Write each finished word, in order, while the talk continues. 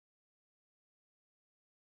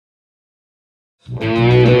Hi,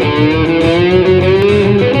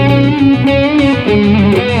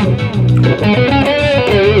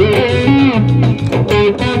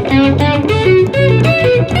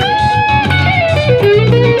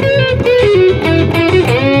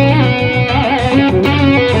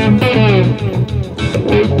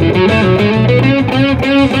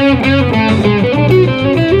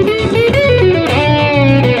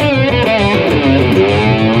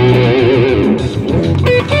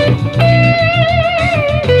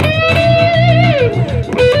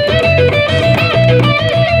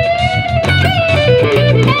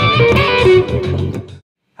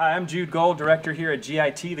 I'm Jude, director here at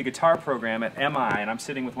GIT, the guitar program at MI, and I'm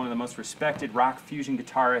sitting with one of the most respected rock fusion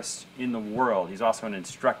guitarists in the world. He's also an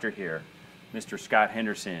instructor here, Mr. Scott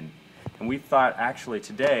Henderson. And we thought actually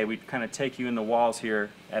today we'd kind of take you in the walls here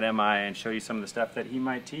at MI and show you some of the stuff that he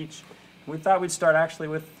might teach. And we thought we'd start actually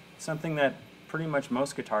with something that pretty much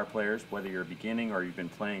most guitar players, whether you're beginning or you've been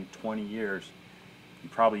playing 20 years, you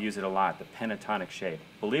probably use it a lot, the pentatonic shape.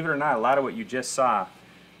 Believe it or not, a lot of what you just saw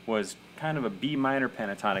was kind of a B minor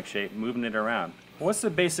pentatonic shape, moving it around. What's the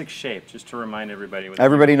basic shape, just to remind everybody?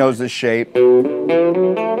 Everybody knows this shape.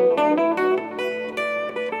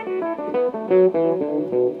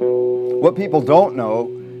 What people don't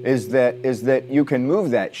know is that you can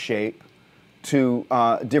move that shape to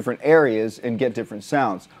different areas and get different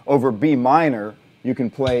sounds. Over B minor, you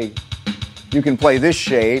can play this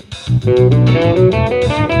shape,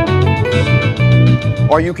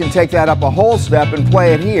 or you can take that up a whole step and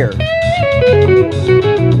play it here. So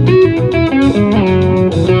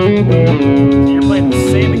you're playing the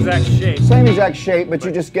same exact shape. Same exact shape, but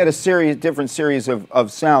you just get a different series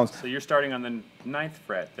of sounds. So you're starting on the 9th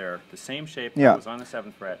fret there, the same shape that was on the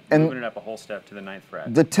 7th fret, and moving it up a whole step to the 9th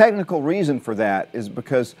fret. The technical reason for that is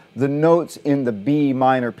because the notes in the B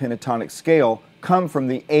minor pentatonic scale come from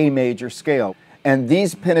the A major scale. And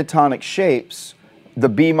these pentatonic shapes, the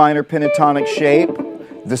B minor pentatonic shape,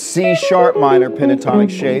 the C sharp minor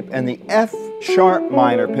pentatonic shape, and the F sharp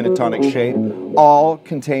minor pentatonic shape all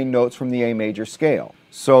contain notes from the A major scale.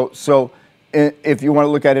 So if you want to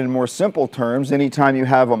look at it in more simple terms, anytime you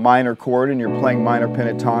have a minor chord and you're playing minor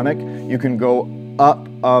pentatonic, you can go up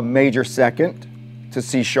a major second to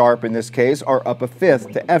C sharp in this case, or up a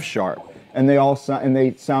fifth to F sharp. And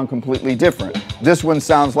they sound completely different. This one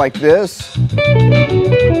sounds like this.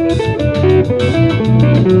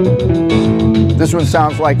 This one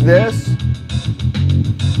sounds like this.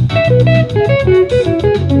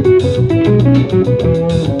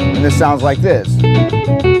 And this sounds like this.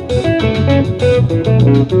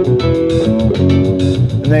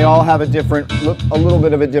 And they all have a little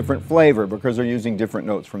bit of a different flavor because they're using different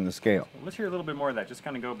notes from the scale. Let's hear a little bit more of that. Just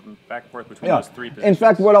kind of go back and forth between those three positions. In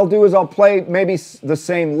fact, what I'll do is I'll play maybe the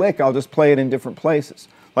same lick. I'll just play it in different places.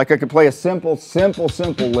 Like I could play a simple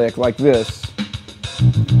lick like this.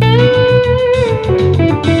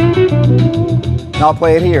 And I'll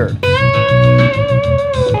play it here.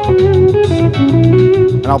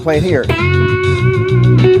 And I'll play it here.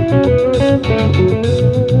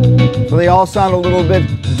 So they all sound a little bit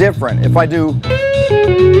different. If I do,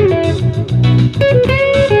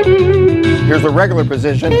 here's the regular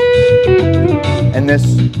position, and this.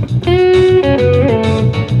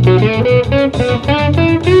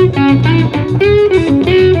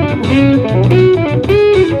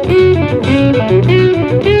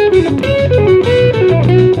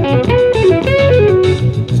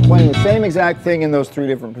 Just playing the same exact thing in those three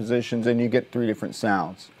different positions, and you get three different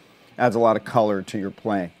sounds. Adds a lot of color to your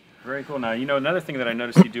playing. Very cool. Now, you know, another thing that I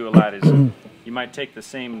noticed you do a lot is you might take the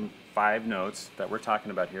same 5 notes that we're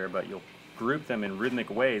talking about here, but you'll group them in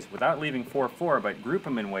rhythmic ways without leaving 4/4, but group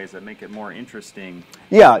them in ways that make it more interesting.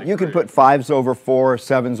 Yeah, you can put 5s over 4,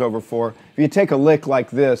 7s over 4. If you take a lick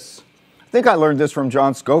like this, I think I learned this from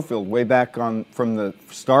John Scofield way back from the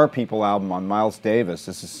Star People album on Miles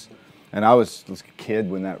Davis. And I was a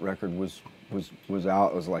kid when that record was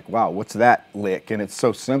out. I was like, wow, what's that lick? And it's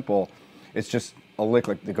so simple. It's just a lick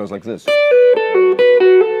that goes like this.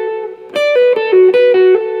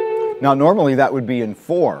 Now normally that would be in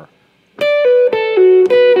 4.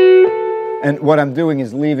 And what I'm doing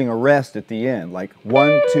is leaving a rest at the end, like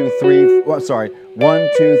 1, 2, 3, 1,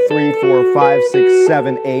 2, 3, 4, 5, 6,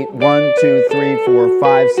 7, 8, 1, 2, 3, 4,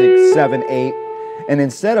 5, 6, 7, 8. And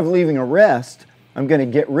instead of leaving a rest, I'm going to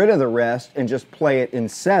get rid of the rest and just play it in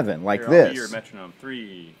 7, like this. I'll be your metronome.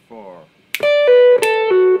 3, 4.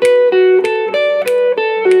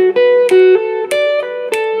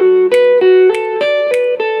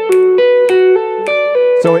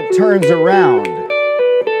 So it turns around,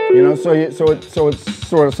 you know. So it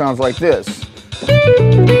sort of sounds like this.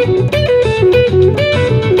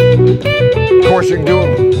 Of course, you can do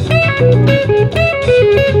it.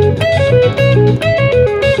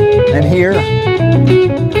 And here.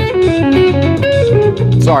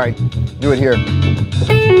 Sorry, do it here.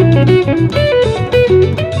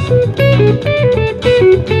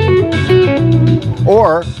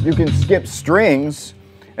 Or you can skip strings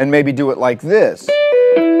and maybe do it like this.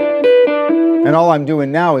 And all I'm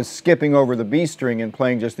doing now is skipping over the B string and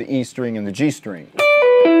playing just the E string and the G string.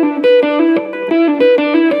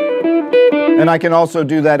 And I can also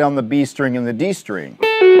do that on the B string and the D string.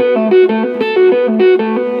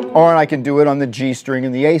 Or I can do it on the G string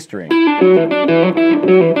and the A string.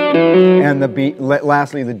 And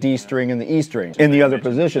lastly, the D string and the E string in the other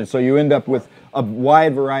position. So you end up with a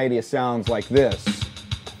wide variety of sounds like this.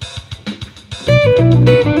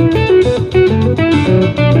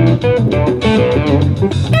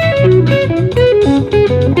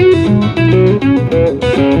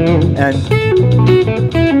 And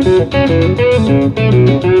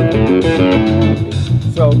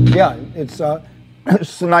so, yeah, it's a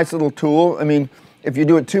nice little tool. I mean, if you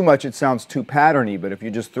do it too much, it sounds too patterny, but if you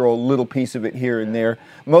just throw a little piece of it here and there,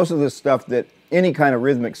 most of the stuff that, any kind of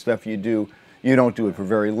rhythmic stuff you do, you don't do it for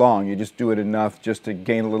very long. You just do it enough just to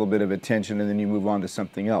gain a little bit of attention, and then you move on to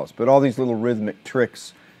something else. But all these little rhythmic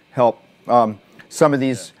tricks help. Some of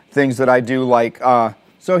these things that I do, like,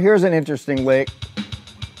 so here's an interesting lick.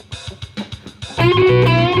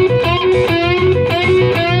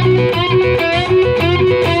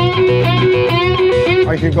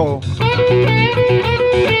 I could go.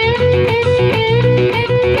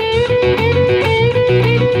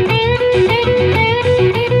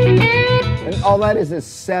 And all that is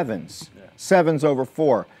sevens. Yeah. Sevens over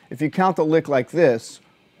 4. If you count the lick like this,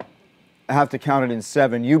 I have to count it in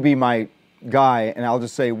 7. You be my guy, and I'll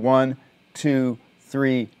just say 1, 2,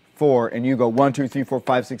 3, 4, and you go 1, 2, 3, 4,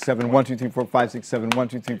 5, 6, 7, 1, 2, 3, 4, 5, 6, 7, 1,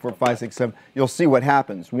 2, 3, 4, 5, 6, 7. You'll see what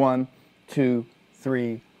happens. 1, 2,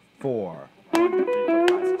 3, 4.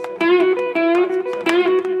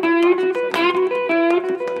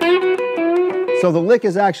 So the lick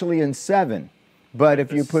is actually in 7, but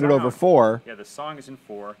if you put it over 4... Yeah, the song is in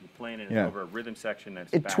 4. You're playing it over a rhythm section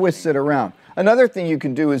that's it twists it around. Another thing you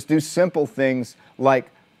can do is do simple things like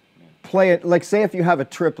play it, like say if you have a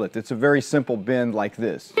triplet, it's a very simple bend like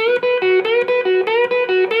this.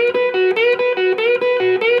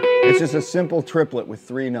 It's just a simple triplet with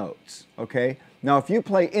 3 notes, okay? Now if you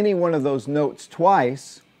play any one of those notes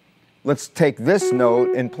twice, let's take this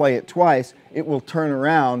note and play it twice, it will turn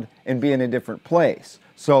around and be in a different place.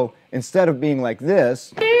 So instead of being like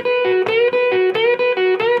this,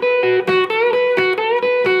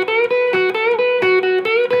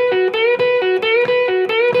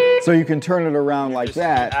 so you can turn it around like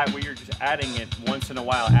that. Where you're just adding it once in a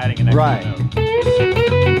while, adding an extra note.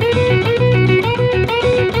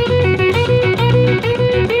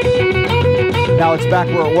 Now it's back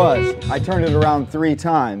where it was. I turned it around 3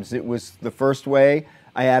 times. It was the first way,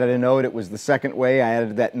 I added a note. It was the second way, I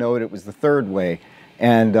added that note. It was the third way.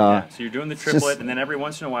 And so you're doing the triplet, and then every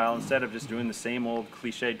once in a while, instead of just doing the same old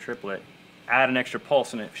cliched triplet, add an extra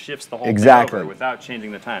pulse, and it shifts the whole thing over without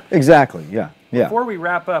changing the time. Exactly, yeah. Before we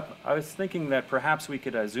wrap up, I was thinking that perhaps we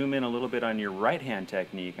could zoom in a little bit on your right-hand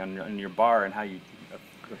technique, on your bar, and how you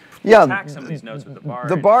attack some of these notes with the bar.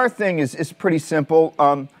 The bar thing is pretty simple.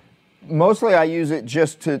 Mostly I use it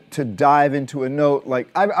just to dive into a note. Like,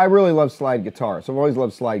 I really love slide guitar, so I've always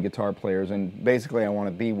loved slide guitar players, and basically I want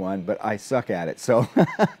to be one, but I suck at it. So,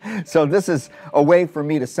 so this is a way for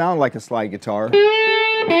me to sound like a slide guitar.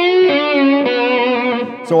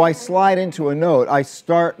 So I slide into a note. I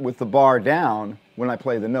start with the bar down when I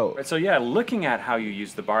play the note. Right, so yeah, looking at how you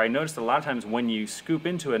use the bar, I noticed a lot of times when you scoop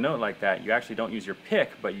into a note like that, you actually don't use your pick,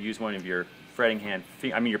 but you use one of your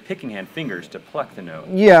your picking hand fingers to pluck the note.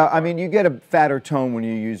 Yeah, I mean, you get a fatter tone when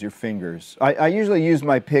you use your fingers. I usually use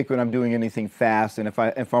my pick when I'm doing anything fast, and if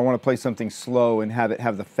I want to play something slow and have it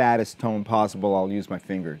have the fattest tone possible, I'll use my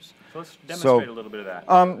fingers. So let's demonstrate a little bit of that.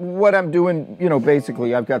 What I'm doing, you know,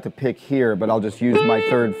 basically I've got the pick here, but I'll just use my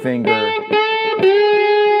third finger.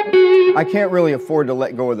 I can't really afford to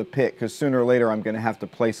let go of the pick, because sooner or later I'm going to have to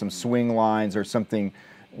play some swing lines or something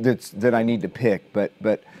that I need to pick. But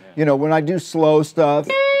you know, when I do slow stuff,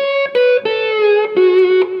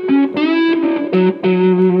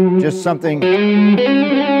 just something.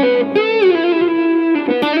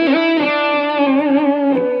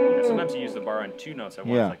 Sometimes you use the bar on 2 notes at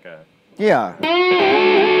once, like a... Yeah.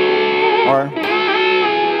 Or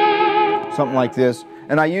something like this.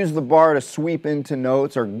 And I use the bar to sweep into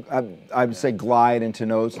notes, or I would say glide into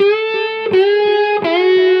notes.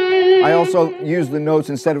 I also use the notes,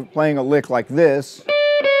 instead of playing a lick like this,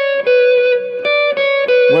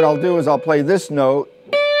 what I'll do is I'll play this note,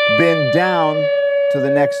 bend down to the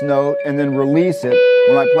next note, and then release it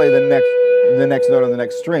when I play the next note on the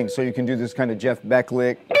next string. So you can do this kind of Jeff Beck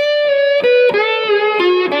lick.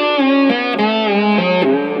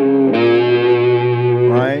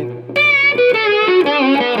 Right?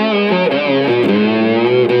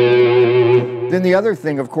 Then the other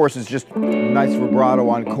thing, of course, is just nice vibrato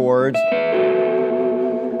on chords.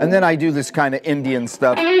 And then I do this kind of Indian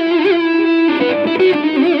stuff. And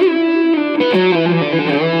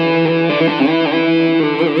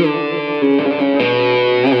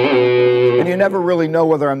you never really know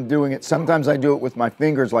whether I'm doing it. Sometimes I do it with my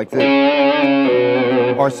fingers like this,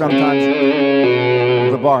 or sometimes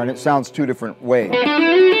with the bar, and it sounds two different ways.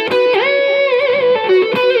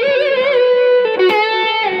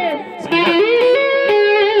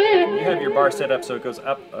 Bar set up so it goes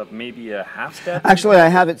up maybe a half step? Actually, I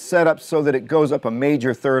have it set up so that it goes up a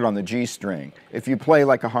major third on the G string. If you play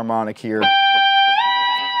like a harmonic here,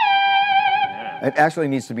 it actually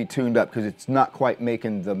needs to be tuned up because it's not quite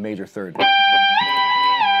making the major third.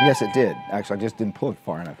 Yes, it did. Actually, I just didn't pull it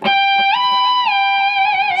far enough.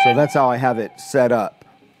 So that's how I have it set up.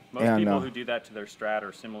 Most people who do that to their Strat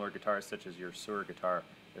or similar guitars, such as your Sur guitar,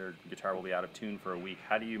 their guitar will be out of tune for a week.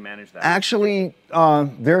 How do you manage that? Actually,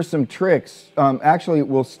 there's some tricks. Actually, it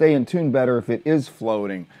will stay in tune better if it is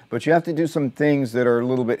floating. But you have to do some things that are a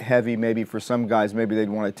little bit heavy. Maybe for some guys, maybe they'd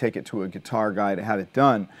want to take it to a guitar guy to have it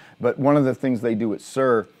done. But one of the things they do at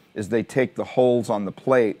Sur is they take the holes on the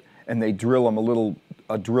plate and they drill them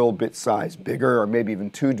a drill bit size bigger, or maybe even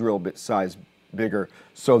 2 drill bit size bigger,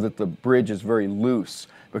 so that the bridge is very loose.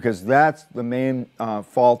 Because that's the main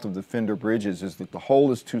fault of the Fender bridges, is that the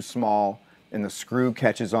hole is too small and the screw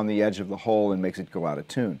catches on the edge of the hole and makes it go out of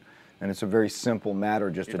tune. And it's a very simple matter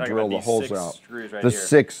just to drill the holes out. Right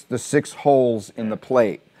the six holes in the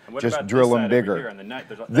plate. Just drill them bigger.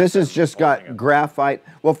 This has just got graphite.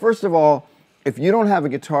 Well, first of all, if you don't have a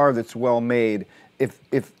guitar that's well made, if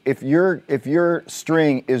your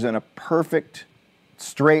string is in a perfect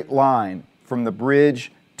straight line from the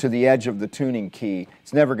bridge to the edge of the tuning key,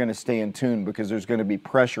 it's never going to stay in tune because there's going to be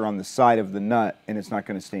pressure on the side of the nut and it's not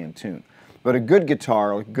going to stay in tune. But a good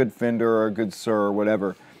guitar, like a good Fender or a good Sur or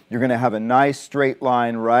whatever, you're going to have a nice straight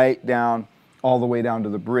line right down, all the way down to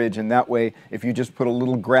the bridge, and that way if you just put a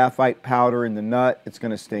little graphite powder in the nut, it's going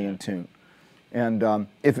to stay in tune. And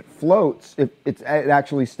if it floats, it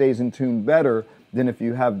actually stays in tune better than if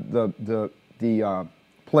you have the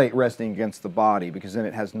plate resting against the body, because then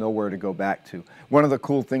it has nowhere to go back to. One of the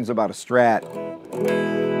cool things about a Strat,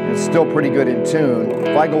 it's still pretty good in tune.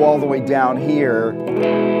 If I go all the way down here,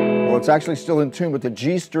 well, it's actually still in tune, but the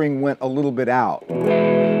G string went a little bit out.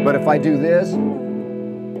 But if I do this,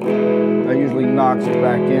 that usually knocks it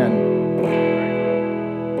back in.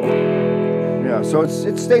 Yeah, so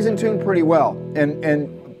it stays in tune pretty well.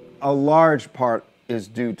 And a large part is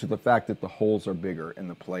due to the fact that the holes are bigger in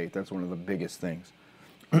the plate. That's one of the biggest things.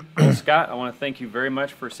 Scott, I want to thank you very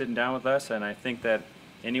much for sitting down with us, and I think that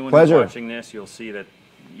anyone who's watching this, you'll see that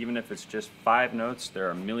even if it's just 5 notes, there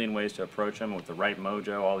are a million ways to approach them with the right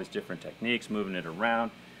mojo, all these different techniques, moving it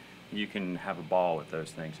around. You can have a ball with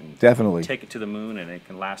those things and definitely take it to the moon, and it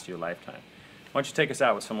can last you a lifetime. Why don't you take us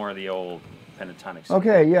out with some more of the old pentatonics?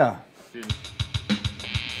 Okay, yeah.